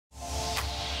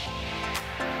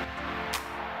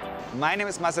My name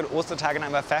is Marcel Ostertag and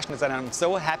I'm a fashion designer. I'm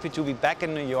so happy to be back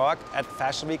in New York at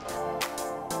Fashion Week.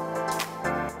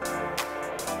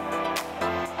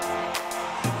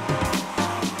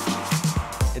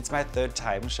 It's my third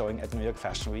time showing at New York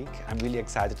Fashion Week. I'm really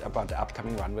excited about the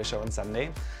upcoming runway show on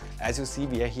Sunday. As you see,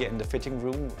 we are here in the fitting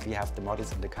room. We have the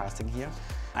models and the casting here.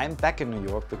 I'm back in New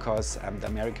York because the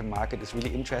American market is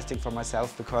really interesting for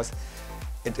myself because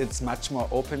it's much more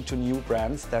open to new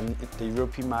brands than the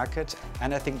European market.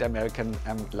 And I think the American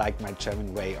like my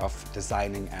German way of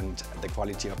designing and the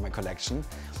quality of my collection.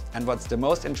 And what's the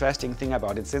most interesting thing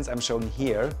about it, since I'm showing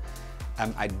here,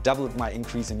 I doubled my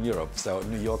increase in Europe. So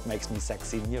New York makes me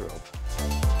sexy in Europe.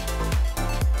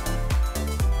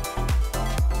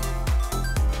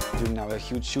 Doing now a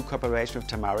huge shoe cooperation with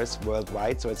Tamaris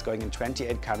worldwide. So it's going in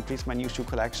 28 countries, my new shoe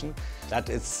collection. That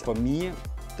is, for me,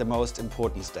 the most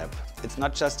important step. It's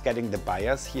not just getting the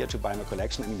buyers here to buy my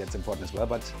collection. I mean, that's important as well,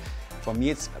 but for me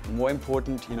it's more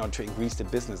important, to increase the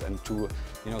business and to,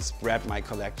 spread my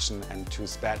collection and to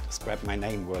spread my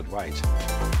name worldwide.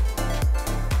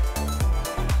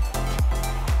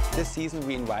 This season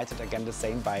we invited again the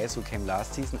same buyers who came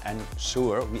last season, and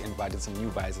sure, we invited some new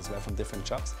buyers as well from different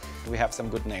shops. We have some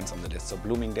good names on the list. So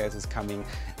Bloomingdale's is coming.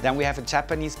 Then we have a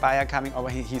Japanese buyer coming over.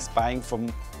 He's buying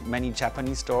from many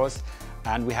Japanese stores.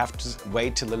 And we have to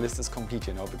wait till the list is complete,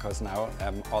 because now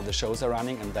all the shows are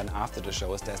running, and then after the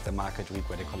shows there's the market week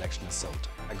where the collection is sold.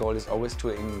 My goal is always to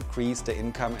increase the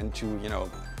income and to,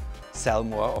 sell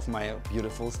more of my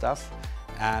beautiful stuff.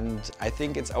 And I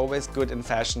think it's always good in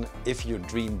fashion if you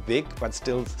dream big, but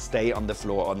still stay on the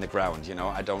floor, on the ground.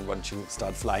 I don't want to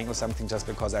start flying or something just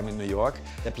because I'm in New York.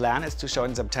 The plan is to show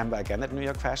in September again at New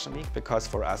York Fashion Week, because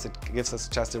for us it gives us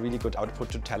just a really good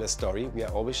output to tell a story. We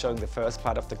are always showing the first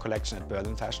part of the collection at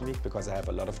Berlin Fashion Week because I have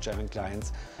a lot of German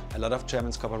clients, a lot of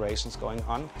German cooperations going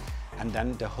on. And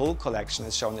then the whole collection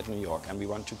is shown at New York, and we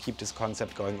want to keep this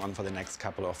concept going on for the next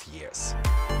couple of years.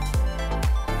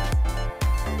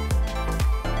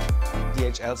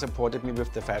 DHL supported me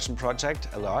with the fashion project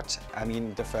a lot. I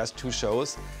mean, the first two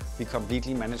shows we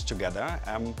completely managed together.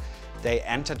 They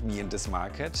entered me in this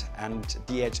market, and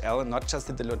DHL not just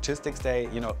did the logistics, they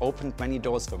opened many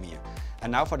doors for me.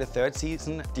 And now for the third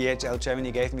season, DHL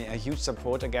Germany gave me a huge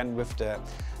support again with the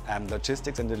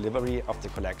logistics and delivery of the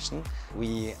collection.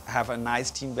 We have a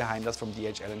nice team behind us from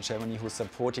DHL in Germany who's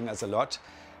supporting us a lot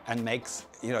and makes,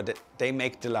 they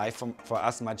make the life for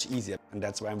us much easier. And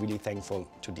that's why I'm really thankful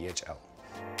to DHL.